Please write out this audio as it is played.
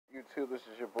YouTube? This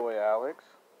is your boy Alex,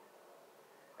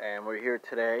 and we're here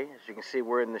today. As you can see,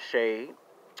 we're in the shade.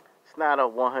 It's not a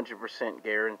 100%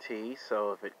 guarantee,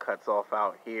 so if it cuts off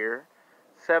out here,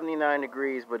 79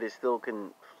 degrees, but it still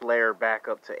can flare back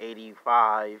up to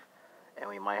 85, and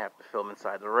we might have to film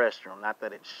inside the restroom. Not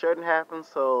that it shouldn't happen,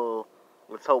 so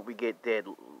let's hope we get dead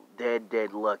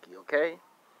lucky, okay?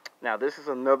 Now, this is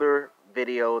another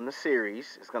video in the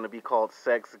series. It's going to be called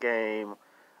Sex Game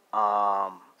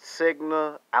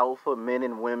Sigma Alpha Men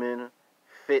and Women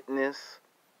Fitness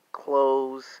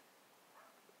Close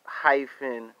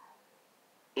hyphen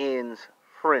ends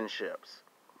friendships.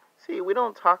 See, we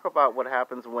don't talk about what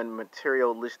happens when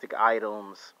materialistic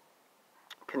items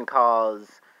can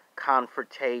cause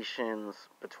confrontations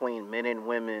between men and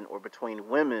women, or between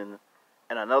women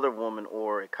and another woman,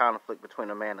 or a conflict between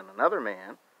a man and another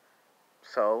man.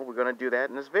 So we're going to do that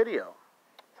in this video.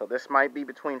 So this might be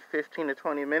between 15 to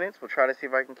 20 minutes. We'll try to see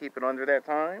if I can keep it under that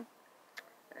time.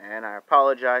 And I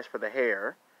apologize for the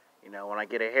hair. You know, when I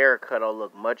get a haircut, I'll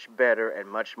look much better and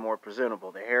much more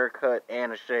presentable. The haircut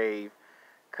and a shave.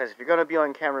 Because if you're going to be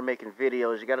on camera making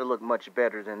videos, you got to look much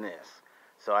better than this.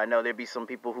 So I know there'd be some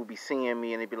people who be seeing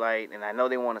me and they'd be like, and I know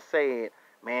they want to say it,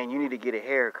 man, you need to get a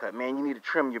haircut. Man, you need to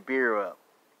trim your beard up.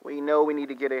 We know we need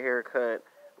to get a haircut.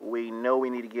 We know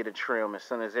we need to get a trim. As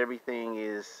soon as everything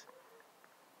is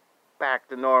back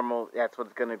to normal, that's what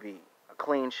it's going to be. A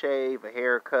clean shave, a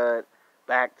haircut,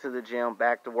 back to the gym,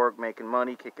 back to work, making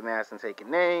money, kicking ass and taking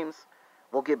names.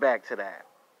 We'll get back to that.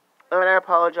 And I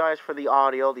apologize for the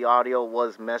audio. The audio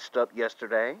was messed up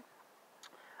yesterday.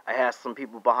 I had some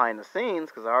people behind the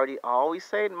scenes, because I always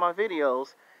say it in my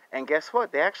videos, and guess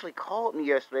what? They actually called me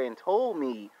yesterday and told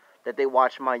me that they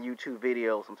watch my YouTube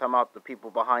videos. I'm talking about the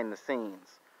people behind the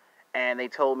scenes. And they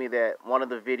told me that one of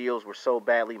the videos were so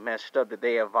badly messed up that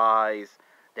they advised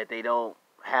that they don't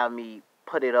have me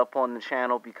put it up on the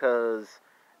channel because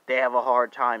they have a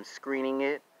hard time screening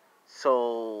it.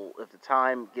 So if the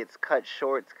time gets cut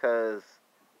short, it's because,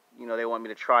 you know, they want me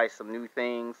to try some new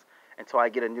things until I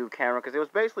get a new camera. Because it was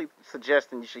basically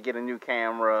suggesting you should get a new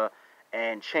camera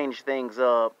and change things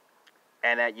up,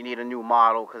 and that you need a new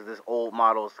model because this old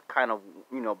model is kind of,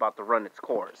 you know, about to run its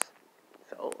course.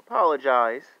 So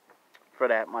apologize for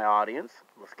that, my audience.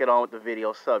 Let's get on with the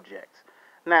video subject.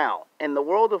 Now, in the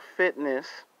world of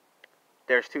fitness,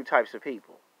 there's two types of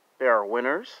people. There are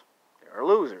winners, there are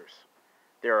losers.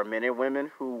 There are men and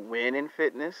women who win in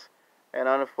fitness, and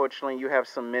unfortunately you have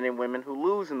some men and women who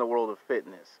lose in the world of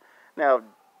fitness. Now,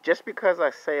 just because I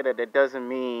say that, that doesn't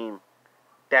mean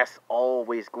that's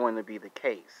always going to be the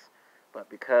case. But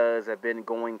because I've been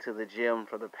going to the gym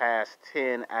for the past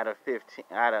 10 out of 15,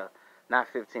 not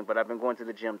 15, but I've been going to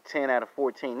the gym 10 out of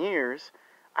 14 years,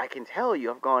 I can tell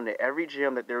you I've gone to every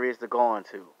gym that there is to go on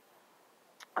to.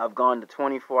 I've gone to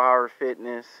 24 Hour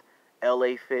Fitness,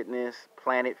 LA Fitness,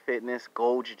 Planet Fitness,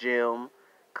 Gold's Gym,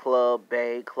 Club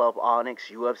Bay, Club Onyx,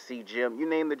 UFC Gym. You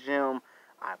name the gym,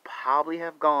 I probably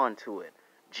have gone to it.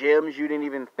 Gyms you didn't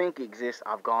even think exist,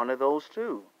 I've gone to those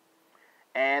too.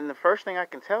 And the first thing I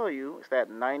can tell you is that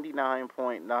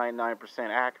 99.99%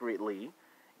 accurately,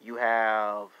 you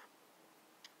have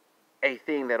a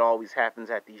thing that always happens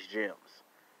at these gyms.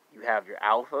 You have your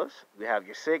alphas, you have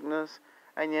your sigmas,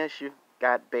 and yes, you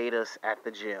got betas at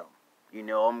the gym. You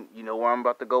know where I'm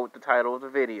about to go with the title of the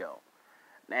video.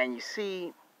 And you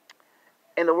see,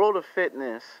 in the world of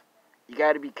fitness, you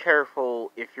got to be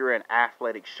careful if you're in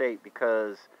athletic shape,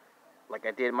 because, like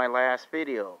I did in my last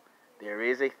video, there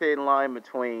is a thin line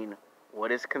between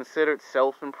what is considered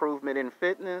self-improvement in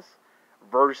fitness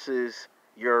versus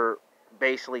your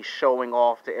basically showing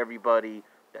off to everybody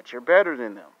that you're better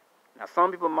than them. Now, some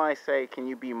people might say, can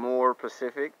you be more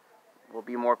specific? We'll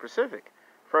be more specific.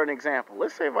 For an example,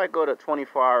 let's say if I go to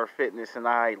 24 Hour Fitness and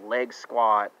I leg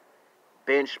squat,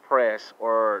 bench press,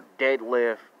 or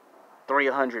deadlift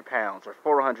 300 pounds, or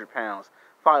 400 pounds,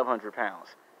 500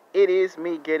 pounds. It is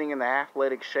me getting in the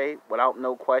athletic shape without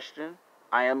no question.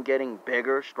 I am getting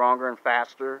bigger, stronger, and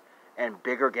faster, and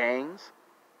bigger gains.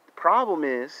 The problem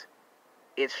is,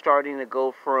 it's starting to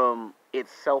go from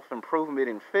its self-improvement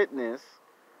in fitness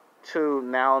to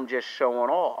now I'm just showing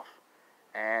off.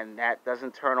 And that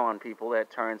doesn't turn on people, that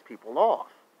turns people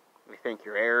off. They think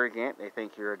you're arrogant, they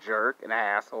think you're a jerk, an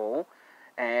asshole,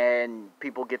 and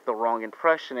people get the wrong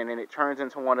impression, and then it turns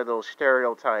into one of those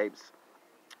stereotypes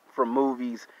from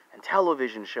movies and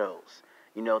television shows.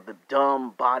 You know, the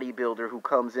dumb bodybuilder who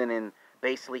comes in and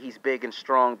basically he's big and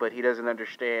strong, but he doesn't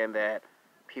understand that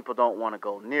people don't want to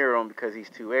go near him because he's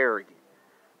too arrogant.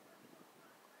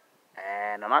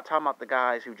 And I'm not talking about the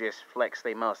guys who just flex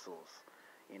their muscles.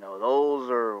 You know, those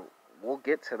are, we'll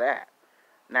get to that.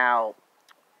 Now,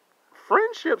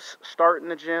 friendships start in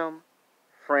the gym,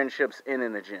 friendships end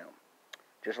in the gym.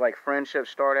 Just like friendships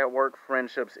start at work,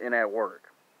 friendships end at work.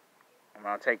 I'm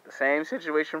going to take the same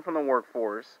situation from the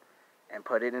workforce and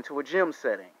put it into a gym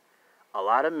setting. A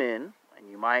lot of men, and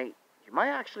you might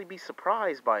actually be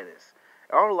surprised by this.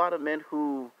 There are a lot of men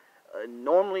who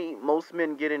normally most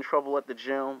men get in trouble at the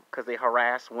gym because they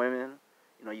harass women.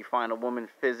 You know, you find a woman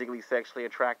physically, sexually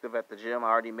attractive at the gym. I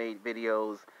already made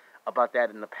videos about that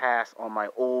in the past on my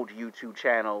old YouTube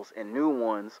channels and new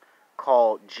ones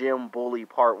called Gym Bully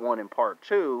Part 1 and Part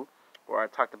 2, where I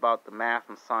talked about the math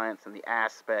and science and the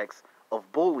aspects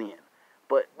of bullying.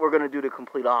 But we're going to do the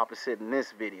complete opposite in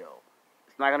this video.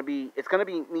 It's going to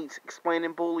be me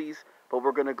explaining bullies, but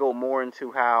we're going to go more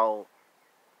into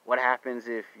what happens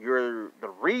if you're the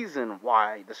reason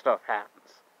why the stuff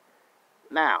happens.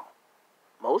 Now,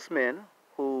 most men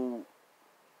who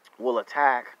will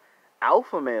attack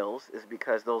alpha males is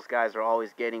because those guys are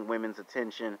always getting women's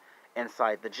attention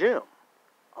inside the gym.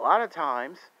 A lot of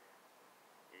times,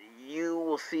 you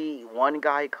will see one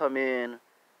guy come in,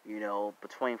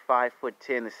 between 5'10"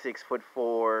 to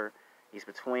 6'4". He's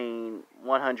between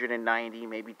 190,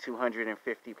 maybe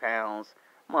 250 pounds,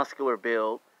 muscular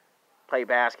build, play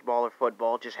basketball or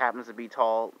football, just happens to be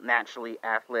tall, naturally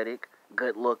athletic,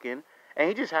 good looking, and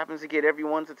he just happens to get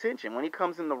everyone's attention. When he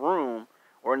comes in the room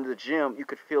or into the gym, you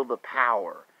could feel the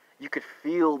power. You could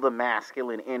feel the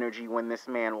masculine energy when this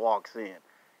man walks in.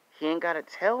 He ain't got to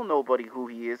tell nobody who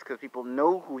he is because people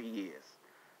know who he is.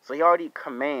 So he already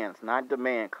commands, not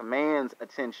demand, commands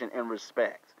attention and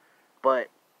respect. But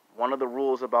one of the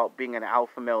rules about being an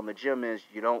alpha male in the gym is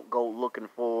you don't go looking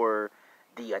for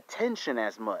the attention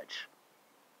as much.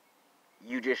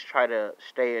 You just try to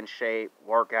stay in shape,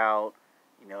 work out.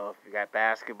 If you got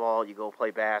basketball, you go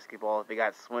play basketball. If they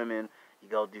got swimming, you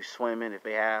go do swimming. If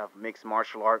they have mixed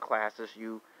martial art classes,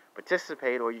 you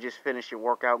participate, or you just finish your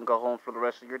workout and go home for the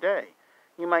rest of your day.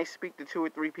 You might speak to 2 or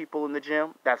 3 people in the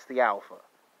gym. That's the alpha.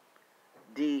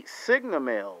 The sigma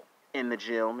male in the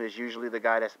gym is usually the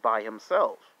guy that's by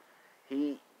himself.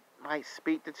 He might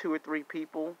speak to 2 or 3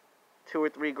 people, 2 or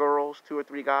 3 girls, 2 or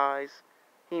 3 guys.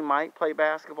 He might play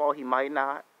basketball, he might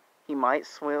not. He might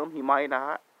swim, he might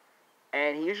not.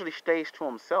 And he usually stays to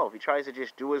himself. He tries to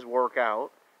just do his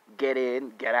workout, get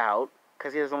in, get out,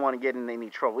 because he doesn't want to get in any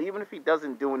trouble. Even if he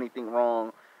doesn't do anything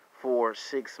wrong for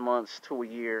 6 months to a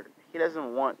year, he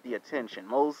doesn't want the attention.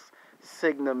 Most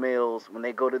sigma males, when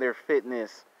they go to their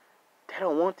fitness, they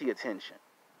don't want the attention.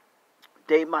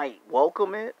 They might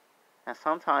welcome it, and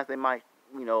sometimes they might,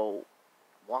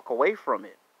 walk away from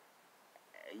it.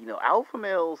 Alpha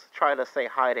males try to say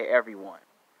hi to everyone.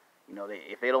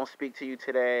 If they don't speak to you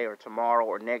today or tomorrow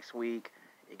or next week,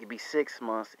 it could be 6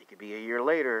 months, it could be a year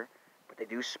later, but they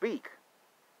do speak.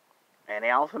 And the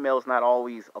alpha male is not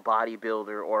always a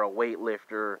bodybuilder or a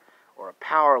weightlifter or a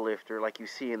power lifter like you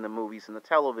see in the movies and the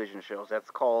television shows. That's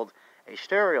called a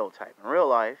stereotype. In real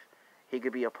life, he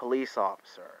could be a police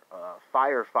officer, a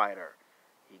firefighter.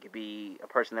 He could be a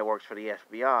person that works for the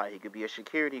FBI. He could be a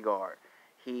security guard.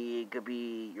 He could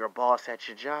be your boss at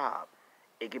your job.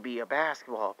 It could be a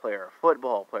basketball player, a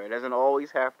football player. It doesn't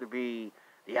always have to be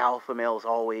the alpha male is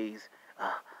always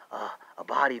a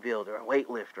bodybuilder, a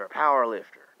weightlifter, a power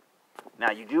lifter.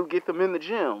 Now, you do get them in the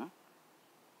gym,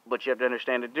 but you have to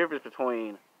understand the difference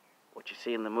between what you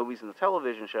see in the movies and the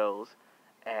television shows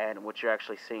and what you're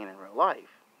actually seeing in real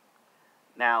life.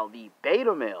 Now, the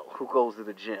beta male who goes to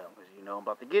the gym, as you know, I'm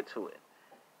about to get to it.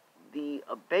 The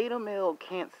beta male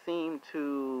can't seem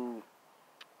to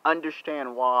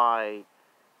understand why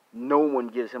no one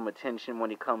gives him attention when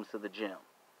he comes to the gym.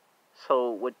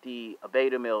 So what the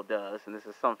beta male does, and this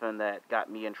is something that got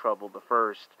me in trouble the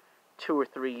first 2 or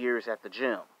 3 years at the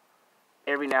gym.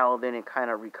 Every now and then it kind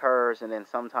of recurs, and then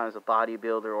sometimes a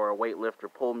bodybuilder or a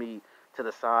weightlifter pull me to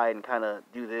the side and kind of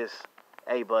do this.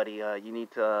 Hey, buddy, you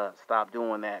need to stop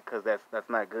doing that because that's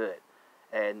not good.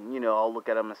 And, I'll look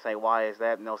at them and say, why is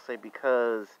that? And they'll say,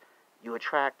 because you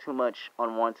attract too much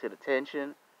unwanted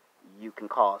attention. You can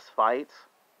cause fights,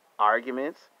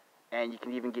 arguments, and you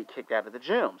can even get kicked out of the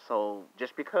gym. So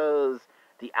just because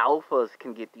the alphas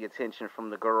can get the attention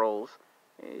from the girls,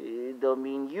 it don't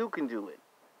mean you can do it.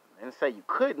 And say you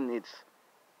couldn't, it's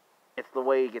the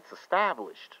way it gets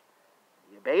established.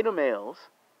 The beta males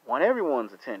want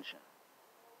everyone's attention.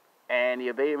 And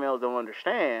the beta males don't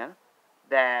understand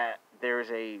that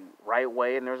there's a right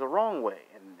way and there's a wrong way.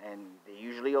 And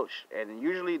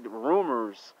usually the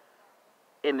rumors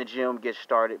in the gym get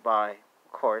started by,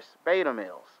 of course, beta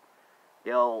males.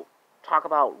 They'll talk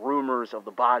about rumors of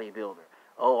the bodybuilder.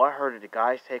 Oh, I heard of the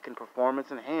guy's taking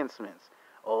performance enhancements.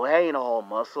 Oh, that ain't all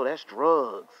muscle, that's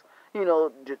drugs.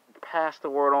 pass the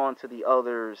word on to the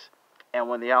others, and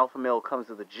when the alpha male comes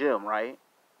to the gym, right?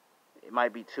 It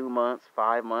might be 2 months,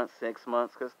 5 months, 6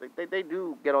 months, because they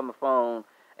do get on the phone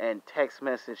and text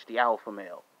message the alpha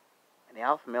male. And the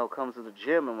alpha male comes to the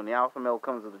gym, and when the alpha male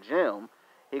comes to the gym,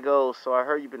 he goes, so I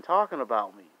heard you've been talking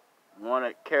about me. Want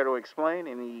to care to explain?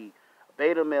 And the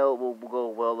beta male will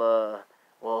go,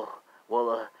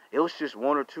 it was just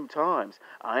 1 or 2 times.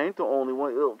 I ain't the only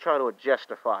one. It'll try to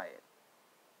justify it.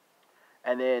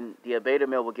 And then the beta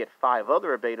male will get 5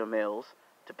 other beta males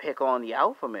to pick on the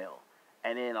alpha male.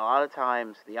 And then a lot of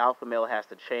times the alpha male has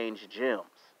to change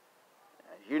gyms.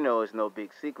 As you know, it's no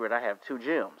big secret. I have 2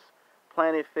 gyms.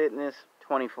 Planet Fitness,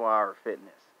 24-hour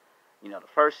fitness. You know, the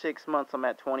first 6 months I'm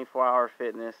at 24-hour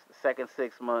fitness. The second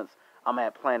 6 months I'm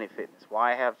at Planet Fitness.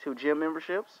 Why I have 2 gym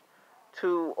memberships?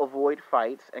 To avoid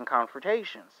fights and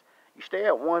confrontations. You stay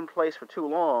at one place for too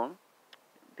long,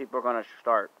 people are going to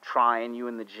start trying you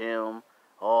in the gym.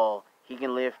 Oh, he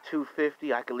can lift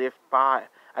 250, I can lift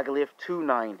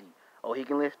 290. Oh, he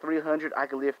can lift 300, I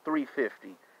can lift 350.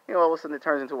 You know, all of a sudden it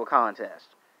turns into a contest.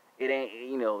 It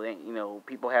ain't,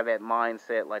 people have that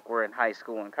mindset like we're in high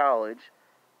school and college.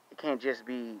 It can't just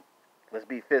be, let's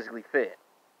be physically fit.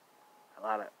 A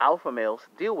lot of alpha males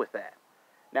deal with that.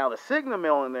 Now, the sigma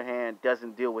male, on the other hand,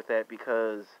 doesn't deal with that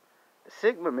because the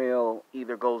sigma male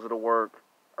either goes to work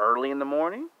early in the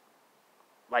morning,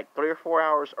 like 3 or 4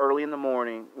 hours early in the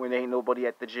morning when there ain't nobody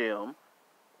at the gym,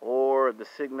 or the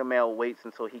sigma male waits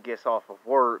until he gets off of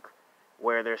work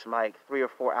where there's like 3 or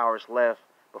 4 hours left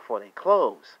before they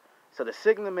close. So the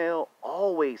sigma male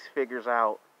always figures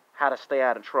out how to stay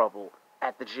out of trouble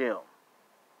at the gym.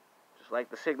 Just like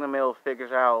the sigma male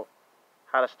figures out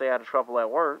how to stay out of trouble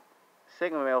at work,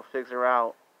 sigma male figure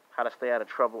out how to stay out of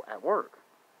trouble at work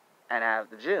and at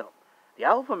the gym. The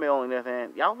alpha male, on the other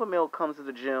hand, the alpha male comes to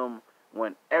the gym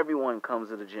when everyone comes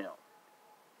to the gym.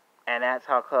 And that's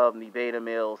how come the beta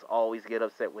males always get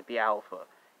upset with the alpha.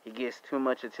 He gets too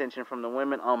much attention from the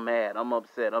women. I'm mad. I'm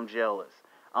upset. I'm jealous.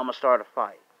 I'm going to start a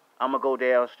fight. I'm going to go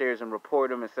downstairs and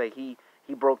report him and say he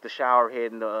broke the shower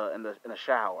head in the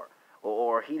shower.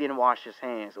 Or he didn't wash his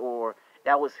hands. Or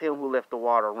that was him who left the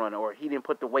water running. Or he didn't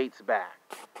put the weights back.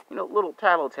 You know, little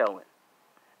tattletelling.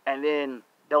 And then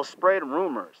they'll spread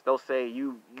rumors. They'll say,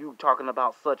 you talking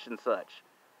about such and such.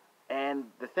 And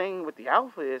the thing with the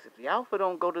alpha is, if the alpha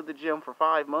don't go to the gym for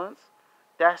 5 months,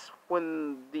 that's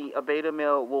when the beta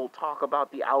male will talk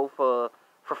about the alpha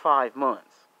for 5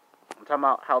 months. I'm talking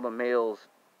about how the males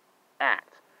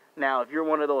act. Now, if you're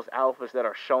one of those alphas that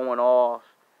are showing off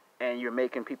and you're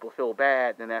making people feel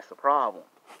bad, then that's the problem.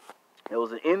 There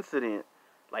was an incident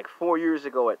like 4 years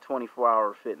ago at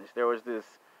 24-hour fitness. There was this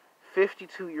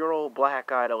 52-year-old black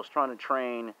guy that was trying to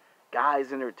train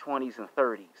guys in their 20s and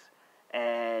 30s.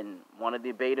 And one of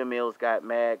the beta males got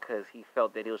mad because he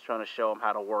felt that he was trying to show him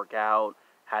how to work out,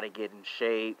 how to get in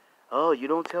shape. Oh, you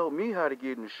don't tell me how to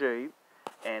get in shape.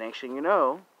 And actually, you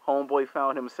know, homeboy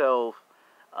found himself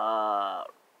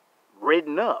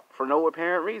ridden up for no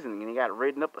apparent reason. And he got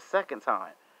ridden up a second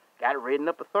time. Got ridden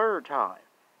up a third time.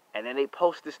 And then they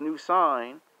post this new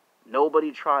sign.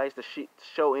 Nobody tries to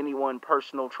show anyone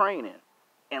personal training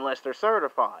unless they're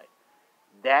certified.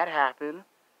 That happened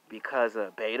because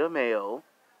a beta male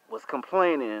was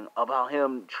complaining about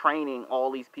him training all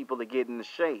these people to get into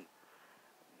shape.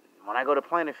 When I go to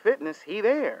Planet Fitness, he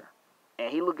there.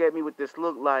 And he looked at me with this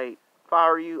look like, if I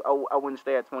were you, I wouldn't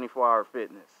stay at 24-hour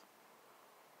fitness.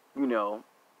 You know.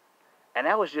 And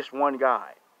that was just one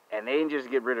guy. And they didn't just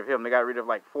get rid of him. They got rid of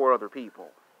like 4 other people.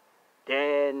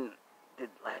 Then,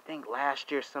 I think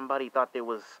last year somebody thought there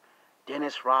was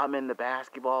Dennis Rodman, the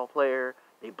basketball player.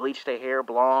 They bleached their hair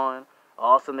blonde.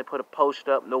 All of a sudden they put a post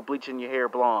up, no bleaching your hair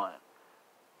blonde.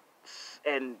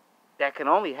 And that can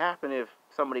only happen if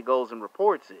somebody goes and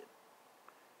reports it.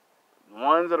 The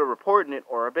ones that are reporting it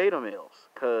are beta males.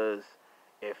 Because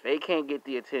if they can't get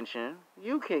the attention,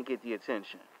 you can't get the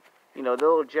attention. You know,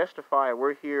 they'll justify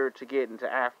we're here to get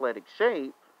into athletic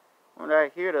shape. We're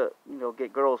not here to,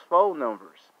 get girls' phone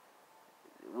numbers.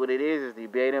 What it is the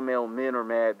beta male men are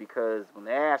mad because when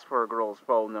they ask for a girl's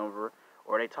phone number,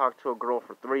 or they talk to a girl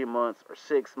for 3 months, or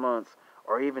 6 months,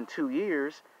 or even 2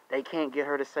 years, they can't get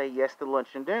her to say yes to lunch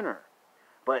and dinner.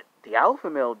 But the alpha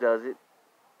male does it,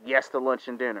 yes to lunch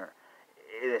and dinner.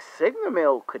 The sigma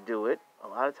male could do it. A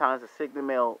lot of times the sigma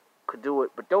male could do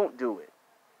it, but don't do it.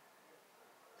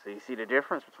 So you see the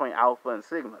difference between alpha and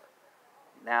sigma.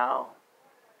 Now,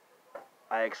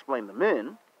 I explained the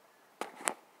men.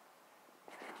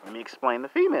 Let me explain the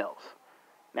females.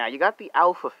 Now, you got the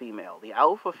alpha female. The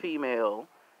alpha female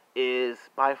is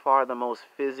by far the most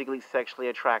physically, sexually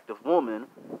attractive woman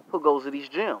who goes to these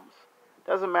gyms.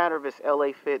 Doesn't matter if it's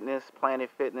LA Fitness, Planet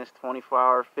Fitness,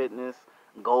 24-hour Fitness,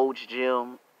 Gold's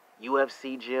Gym,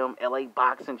 UFC Gym, LA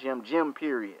Boxing Gym,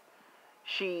 period.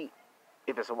 She,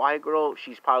 if it's a white girl,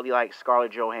 she's probably like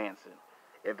Scarlett Johansson.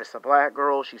 If it's a black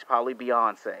girl, she's probably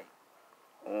Beyonce.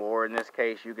 Or in this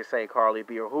case, you could say Carly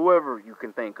B or whoever you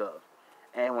can think of.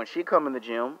 And when she come in the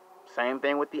gym, same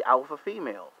thing with the alpha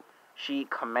female. She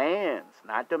commands,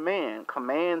 not demand,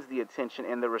 commands the attention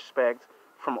and the respect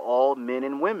from all men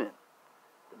and women.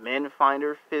 The men find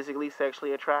her physically,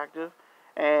 sexually attractive,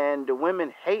 and the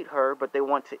women hate her, but they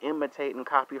want to imitate and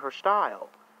copy her style.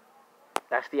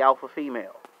 That's the alpha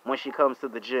female when she comes to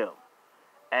the gym.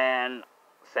 And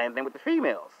same thing with the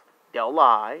females. They'll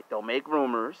lie, they'll make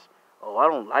rumors. Oh, I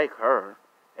don't like her.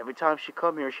 Every time she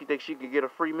come here, she thinks she could get a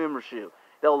free membership.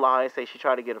 They'll lie and say she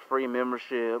tried to get a free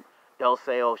membership. They'll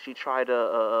say, oh, she tried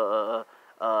to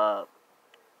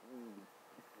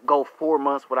go 4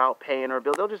 months without paying her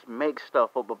bill. They'll just make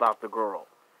stuff up about the girl.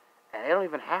 And they don't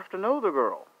even have to know the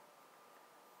girl.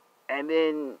 And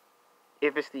then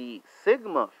if it's the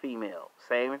Sigma female,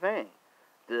 same thing.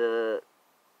 The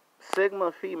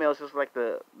Sigma female is just like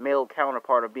the male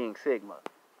counterpart of being Sigma.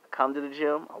 I come to the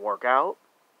gym, I work out,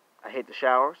 I hit the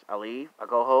showers, I leave, I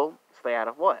go home, stay out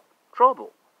of what?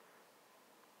 Trouble.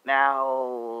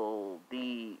 Now,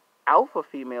 the alpha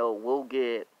female will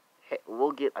get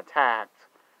attacked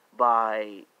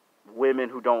by women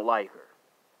who don't like her.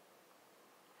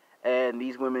 And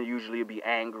these women usually will be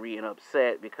angry and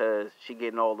upset because she's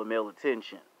getting all the male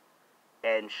attention.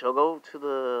 And she'll go to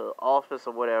the office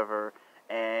or whatever,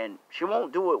 and she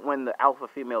won't do it when the alpha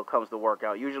female comes to work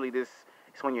out. Usually this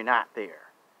is when you're not there.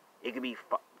 It could be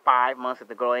 5 months that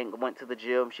the girl ain't went to the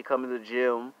gym. She come to the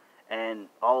gym, and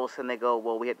all of a sudden they go,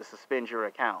 well, we had to suspend your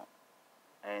account.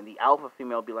 And the alpha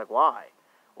female will be like, why?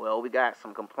 Well, we got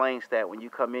some complaints that when you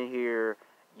come in here,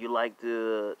 you like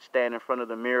to stand in front of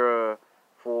the mirror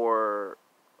for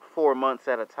 4 months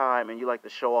at a time, and you like to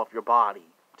show off your body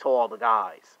to all the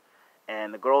guys.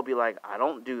 And the girl will be like, I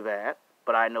don't do that,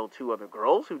 but I know 2 other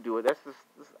girls who do it. That's this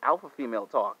alpha female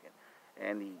talking.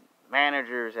 And the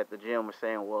managers at the gym were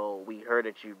saying, well, we heard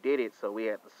that you did it, so we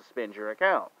had to suspend your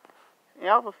account. And the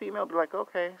alpha female will be like,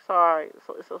 okay, it's all right.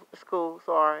 It's cool. It's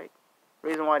all right. The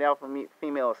reason why the alpha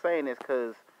female is saying this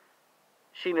because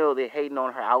she know they're hating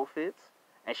on her outfits,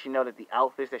 and she know that the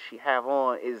outfits that she have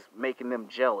on is making them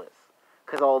jealous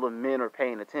because all the men are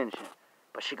paying attention.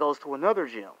 But she goes to another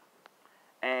gym.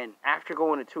 And after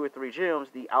going to 2 or 3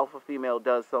 gyms, the alpha female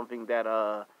does something that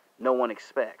no one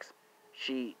expects.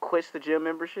 She quits the gym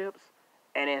memberships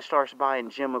and then starts buying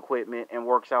gym equipment and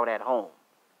works out at home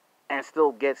and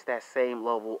still gets that same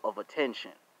level of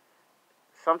attention.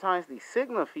 Sometimes the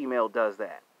Sigma female does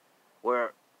that,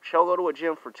 where she'll go to a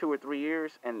gym for 2 or 3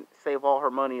 years and save all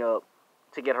her money up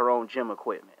to get her own gym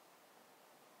equipment.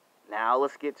 Now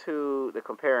let's get to the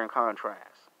compare and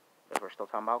contrast, because we're still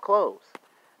talking about clothes.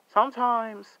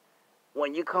 Sometimes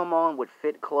when you come on with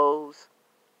fit clothes,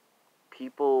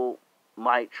 people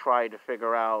might try to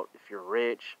figure out if you're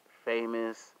rich,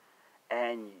 famous,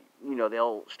 and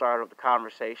they'll start up the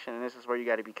conversation, and this is where you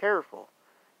got to be careful,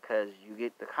 because you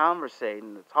get the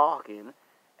conversating, the talking,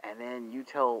 and then you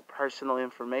tell personal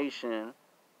information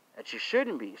that you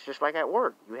shouldn't be. It's just like at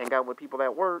work. You hang out with people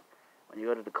at work. When you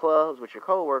go to the clubs with your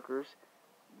coworkers,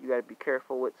 you got to be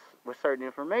careful with certain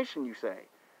information you say.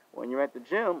 When you're at the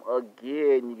gym,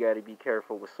 again, you got to be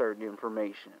careful with certain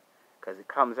information because it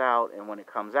comes out, and when it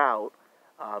comes out,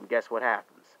 guess what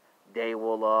happens? They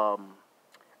will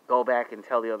go back and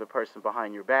tell the other person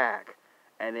behind your back,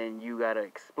 and then you got to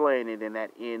explain it, and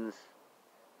that ends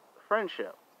the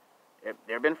friendship. There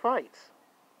have been fights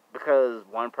because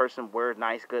one person wears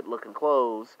nice, good-looking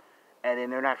clothes, and then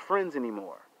they're not friends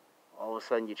anymore. All of a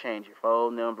sudden, you change your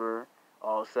phone number.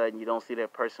 All of a sudden, you don't see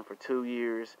that person for 2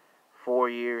 years, 4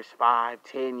 years, 5,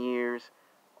 10 years,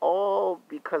 all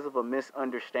because of a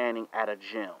misunderstanding at a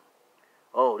gym.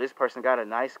 Oh, this person got a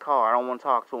nice car. I don't want to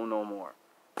talk to him no more.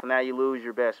 So now you lose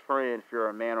your best friend if you're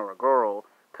a man or a girl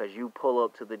because you pull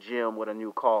up to the gym with a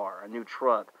new car, a new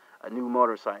truck, a new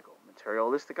motorcycle,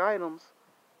 materialistic items.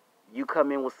 You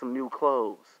come in with some new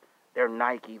clothes. They're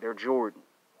Nike, they're Jordan.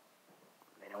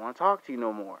 They don't want to talk to you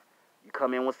no more. You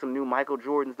come in with some new Michael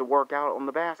Jordans to work out on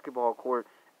the basketball court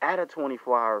at a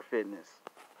 24-hour fitness.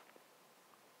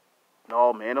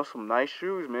 Oh, man, those some nice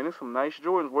shoes, man. There's some nice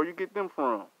Jordans. Where you get them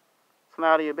from? So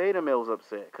now the beta male's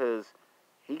upset because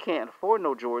he can't afford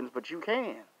no Jordans, but you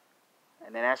can.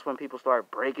 And then that's when people start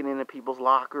breaking into people's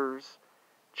lockers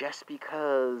just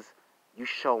because you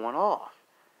showing off.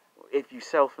 If you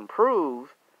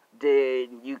self-improve,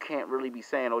 then you can't really be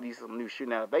saying, oh, these are some new shoes.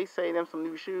 Now, if they say them some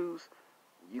new shoes,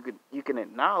 you can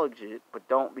acknowledge it, but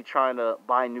don't be trying to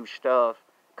buy new stuff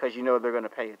because you know they're gonna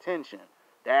pay attention.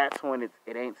 That's when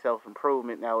it ain't self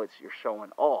improvement. Now it's you're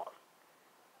showing off.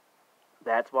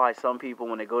 That's why some people,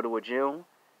 when they go to a gym,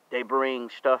 they bring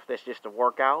stuff that's just a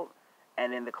workout,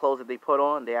 and then the clothes that they put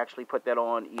on, they actually put that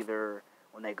on either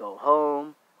when they go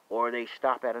home or they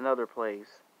stop at another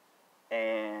place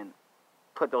and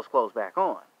put those clothes back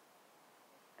on.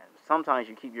 And sometimes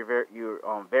you keep your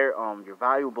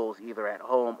valuables either at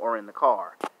home or in the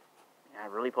car. You're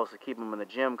not really supposed to keep them in the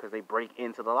gym because they break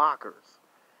into the lockers.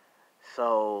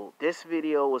 So this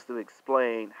video was to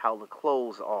explain how the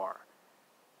clothes are.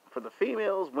 For the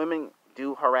females, women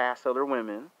do harass other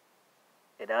women.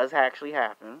 It does actually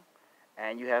happen.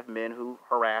 And you have men who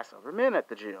harass other men at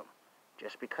the gym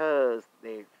just because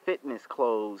their fitness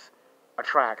clothes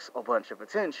attracts a bunch of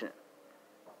attention.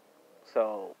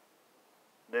 So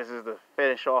this is to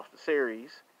finish off the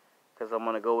series because I'm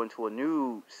going to go into a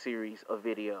new series of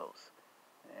videos.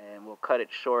 And we'll cut it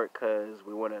short because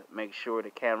we want to make sure the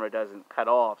camera doesn't cut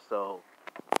off. So